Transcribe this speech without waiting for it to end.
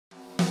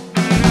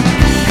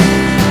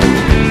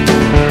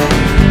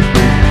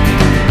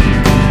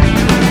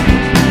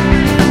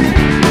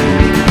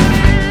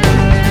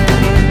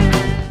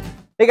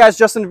guys,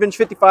 Justin Vintage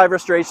 55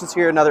 Restorations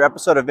here, another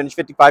episode of Vintage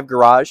 55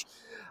 Garage.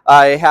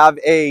 I have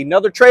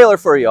another trailer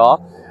for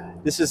y'all.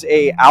 This is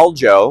a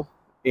Aljo,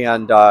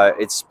 and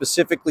it's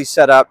specifically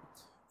set up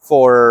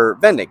for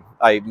vending.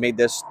 I made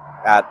this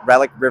at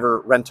Relic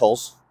River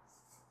Rentals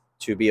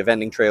to be a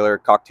vending trailer,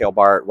 cocktail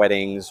bar at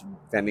weddings,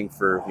 vending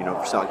for,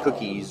 for selling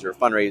cookies or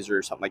fundraiser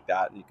or something like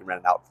that, and you can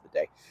rent it out for the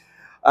day.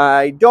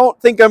 I don't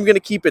think I'm going to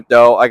keep it,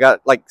 though. I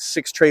got like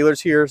 6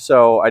 trailers here,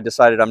 so I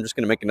decided I'm just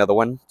going to make another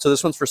one. So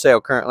this one's for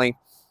sale currently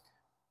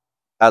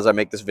as I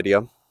make this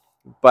video.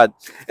 But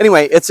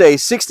anyway, it's a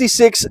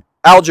 66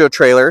 Aljo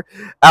trailer.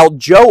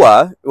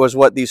 Aljoa was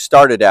what these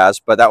started as,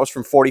 but that was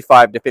from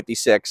 45 to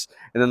 56,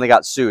 and then they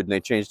got sued, and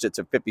they changed it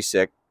to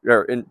 56.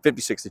 Or in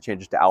 56, they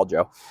changed it to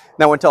Aljo.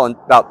 That went until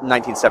about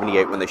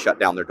 1978 when they shut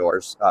down their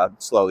doors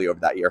slowly over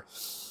that year.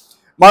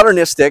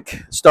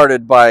 Modernistic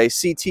started by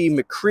C.T.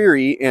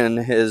 McCreary in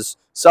his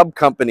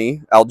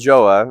sub-company,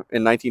 Aljoa,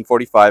 in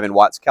 1945 in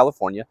Watts,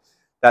 California.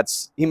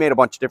 He made a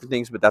bunch of different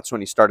things, but that's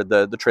when he started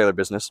the trailer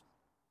business.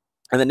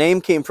 And the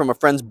name came from a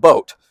friend's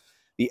boat,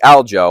 the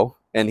Aljo,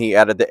 and he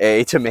added the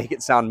A to make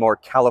it sound more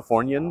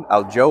Californian,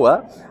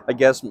 Aljoa, I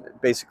guess,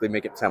 basically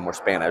make it sound more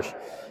Spanish.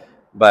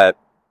 But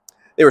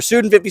they were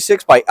sued in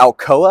 56 by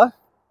Alcoa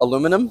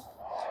Aluminum,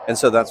 and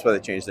so that's why they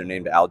changed their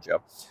name to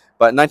Aljo.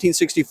 But in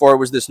 1964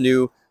 was this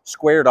new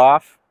squared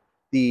off.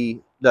 The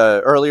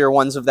earlier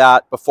ones of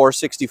that before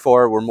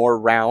 64 were more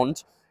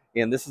round,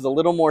 and this is a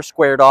little more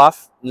squared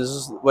off. And this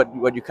is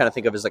what you kind of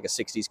think of as like a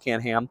 60s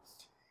Can-Am,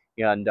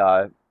 and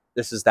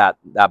this is that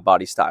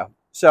body style.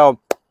 So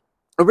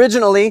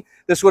originally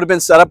this would have been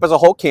set up as a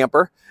whole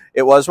camper.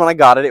 It was when I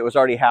got it. It was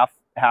already half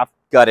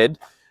gutted.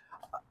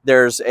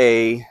 There's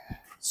a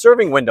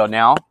serving window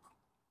now.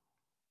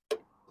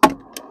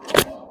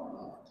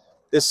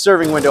 This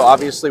serving window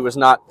obviously was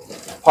not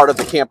part of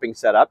the camping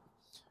setup.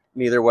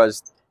 Neither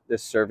was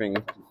this serving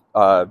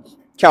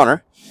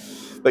counter.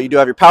 But you do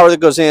have your power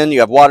that goes in, you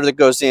have water that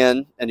goes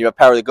in, and you have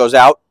power that goes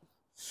out.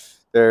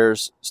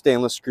 There's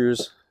stainless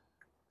screws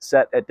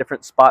set at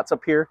different spots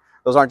up here.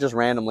 Those aren't just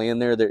randomly in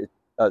there. The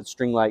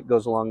string light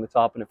goes along the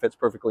top, and it fits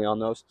perfectly on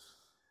those.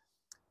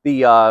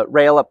 The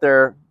rail up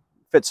there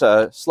fits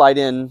a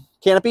slide-in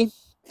canopy.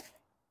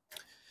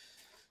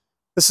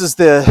 This is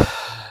the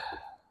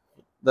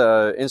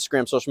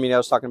Instagram social media I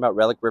was talking about,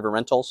 Relic River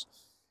Rentals.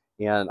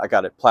 And I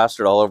got it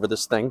plastered all over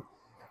this thing.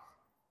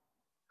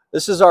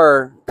 This is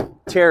our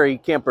Terry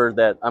camper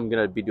that I'm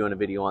going to be doing a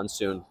video on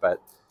soon,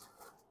 but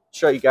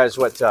show you guys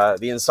what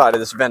the inside of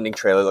this vending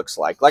trailer looks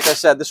like. Like I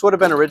said, this would have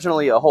been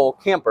originally a whole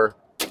camper,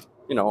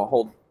 a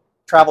whole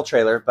travel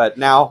trailer, but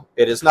now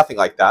it is nothing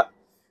like that.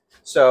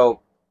 So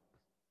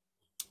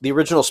the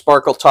original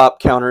sparkle top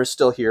counter is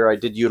still here. I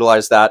did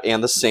utilize that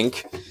and the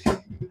sink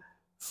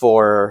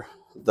for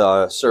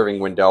the serving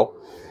window.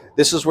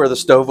 This is where the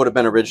stove would have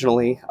been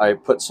originally. I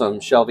put some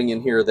shelving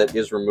in here that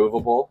is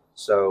removable,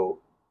 so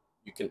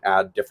you can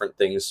add different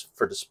things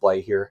for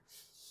display here.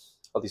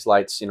 All these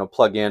lights,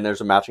 plug in. There's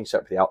a matching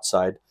set for the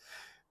outside.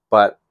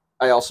 But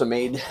I also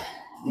made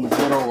these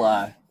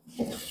little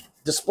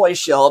display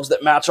shelves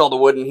that match all the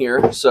wood in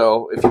here.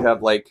 So if you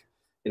have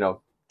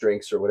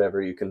drinks or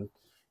whatever,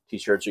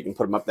 t-shirts, you can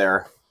put them up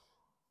there.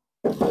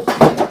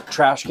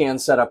 Trash can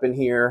set up in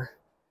here.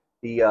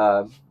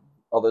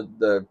 All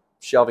the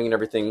shelving and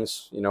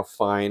everything's,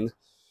 fine.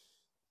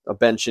 A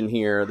bench in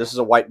here. This is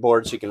a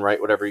whiteboard, so you can write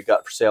whatever you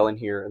got for sale in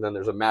here. And then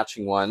there's a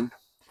matching one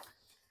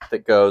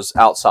that goes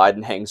outside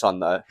and hangs on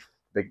the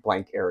big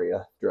blank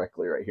area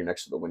directly right here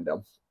next to the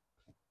window.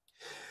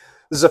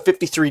 This is a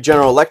 53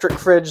 General Electric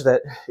fridge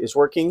that is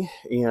working,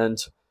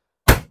 and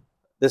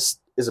this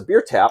is a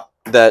beer tap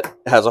that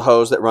has a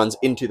hose that runs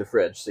into the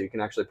fridge, so you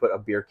can actually put a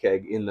beer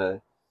keg in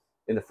the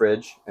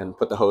fridge and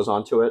put the hose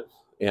onto it,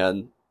 and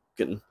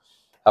you can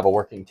have a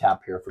working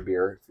tap here for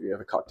beer if you have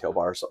a cocktail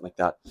bar or something like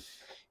that.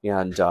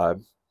 And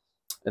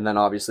then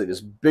obviously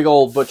this big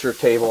old butcher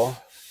table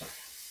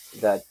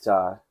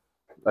that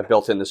I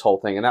built in this whole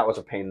thing, and that was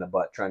a pain in the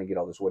butt trying to get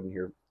all this wood in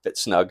here fit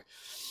snug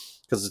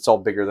because it's all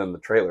bigger than the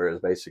trailer is.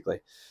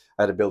 Basically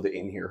I had to build it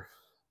in here.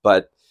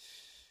 But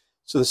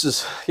so this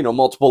is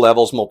multiple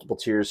levels, multiple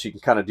tiers, so you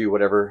can kind of do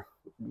whatever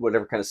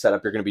kind of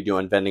setup you're going to be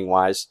doing vending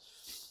wise.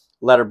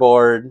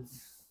 Letterboard,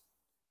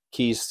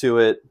 keys to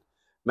it,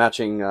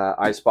 matching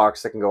ice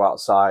box that can go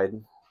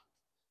outside.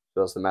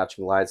 Those the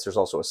matching lights. There's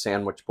also a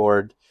sandwich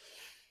board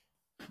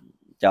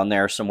down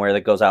there somewhere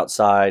that goes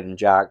outside, and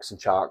jacks and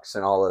chocks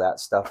and all of that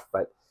stuff.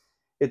 But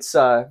it's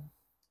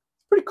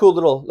pretty cool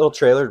little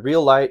trailer.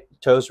 Real light,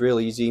 tows real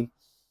easy,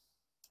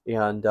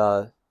 and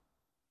cool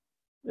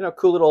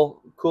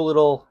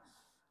little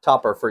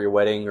topper for your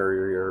wedding or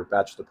your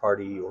bachelor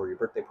party or your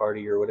birthday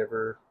party or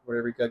whatever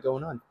you got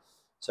going on.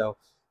 So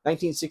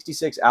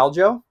 1966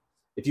 Aljo.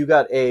 If you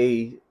got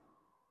a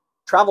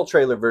travel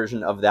trailer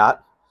version of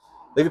that,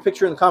 leave a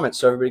picture in the comments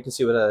so everybody can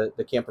see what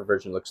the camper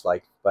version looks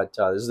like. But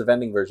this is the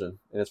vending version,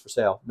 and it's for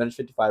sale.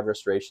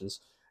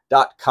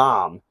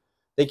 Vintage55Restorations.com.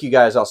 Thank you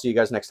guys. I'll see you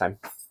guys next time.